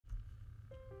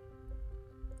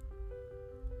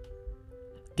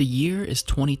The year is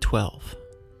 2012.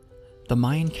 The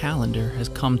Mayan calendar has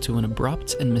come to an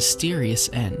abrupt and mysterious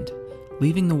end,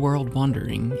 leaving the world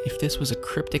wondering if this was a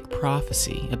cryptic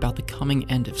prophecy about the coming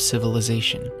end of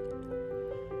civilization.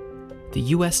 The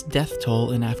US death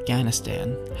toll in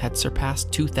Afghanistan had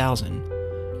surpassed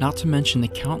 2,000, not to mention the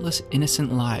countless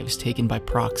innocent lives taken by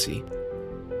proxy.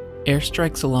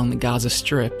 Airstrikes along the Gaza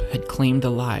Strip had claimed the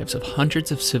lives of hundreds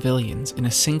of civilians in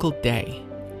a single day.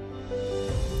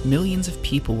 Millions of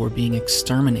people were being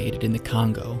exterminated in the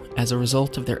Congo as a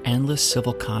result of their endless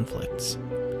civil conflicts.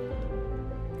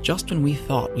 Just when we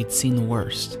thought we'd seen the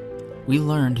worst, we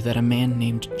learned that a man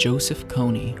named Joseph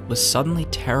Kony was suddenly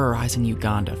terrorizing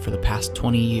Uganda for the past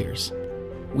 20 years.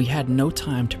 We had no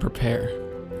time to prepare.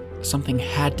 Something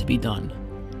had to be done.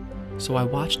 So I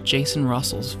watched Jason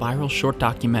Russell's viral short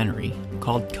documentary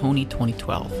called Kony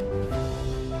 2012.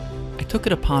 I took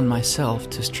it upon myself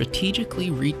to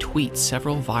strategically retweet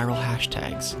several viral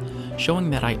hashtags, showing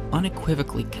that I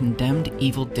unequivocally condemned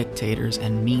evil dictators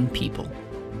and mean people.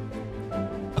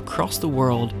 Across the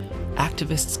world,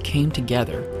 activists came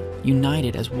together,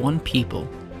 united as one people,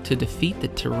 to defeat the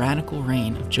tyrannical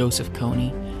reign of Joseph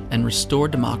Kony and restore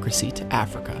democracy to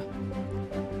Africa.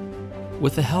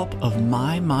 With the help of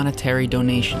my monetary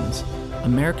donations,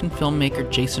 American filmmaker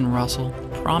Jason Russell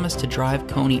promised to drive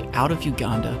Kony out of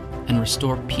Uganda and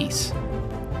restore peace.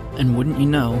 And wouldn't you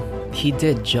know, he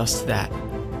did just that.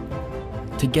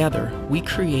 Together, we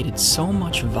created so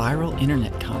much viral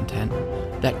internet content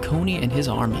that Kony and his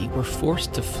army were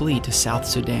forced to flee to South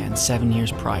Sudan 7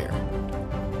 years prior.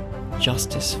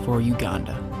 Justice for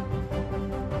Uganda.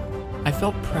 I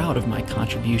felt proud of my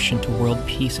contribution to world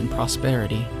peace and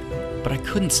prosperity, but I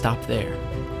couldn't stop there.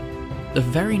 The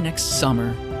very next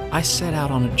summer, I set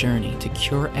out on a journey to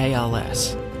cure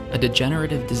ALS, a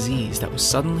degenerative disease that was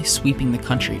suddenly sweeping the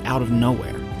country out of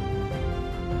nowhere.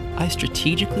 I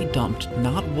strategically dumped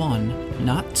not one,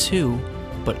 not two,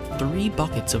 but 3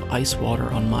 buckets of ice water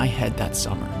on my head that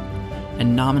summer,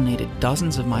 and nominated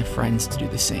dozens of my friends to do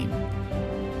the same.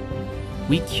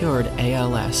 We cured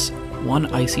ALS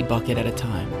one icy bucket at a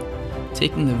time,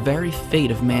 taking the very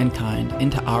fate of mankind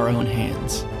into our own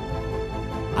hands.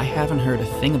 I haven't heard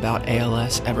a thing about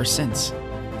ALS ever since.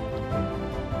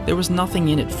 There was nothing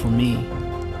in it for me,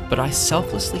 but I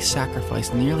selflessly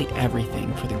sacrificed nearly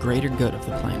everything for the greater good of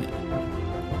the planet.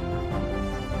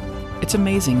 It's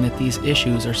amazing that these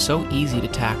issues are so easy to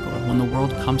tackle when the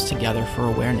world comes together for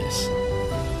awareness.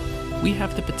 We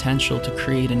have the potential to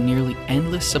create a nearly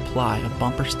endless supply of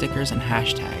bumper stickers and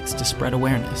hashtags to spread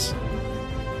awareness.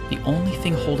 The only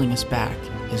thing holding us back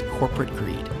is corporate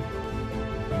greed.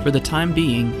 For the time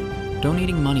being,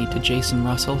 donating money to Jason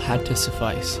Russell had to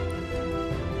suffice.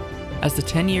 As the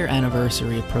 10-year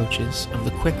anniversary approaches of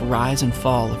the quick rise and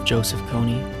fall of Joseph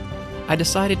Kony, I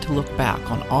decided to look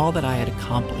back on all that I had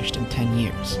accomplished in 10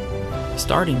 years,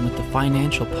 starting with the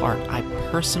financial part I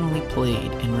personally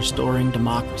played in restoring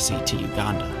democracy to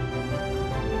Uganda.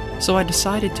 So I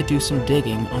decided to do some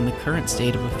digging on the current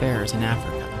state of affairs in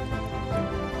Africa.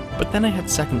 But then I had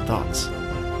second thoughts.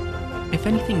 If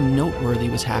anything noteworthy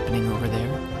was happening over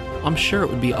there, I'm sure it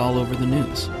would be all over the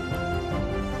news.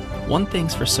 One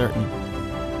thing's for certain,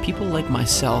 people like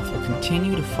myself will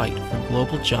continue to fight for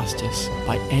global justice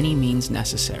by any means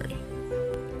necessary.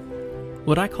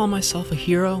 Would I call myself a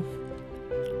hero?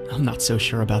 I'm not so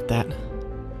sure about that.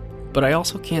 But I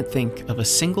also can't think of a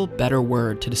single better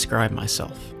word to describe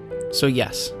myself. So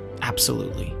yes,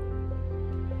 absolutely.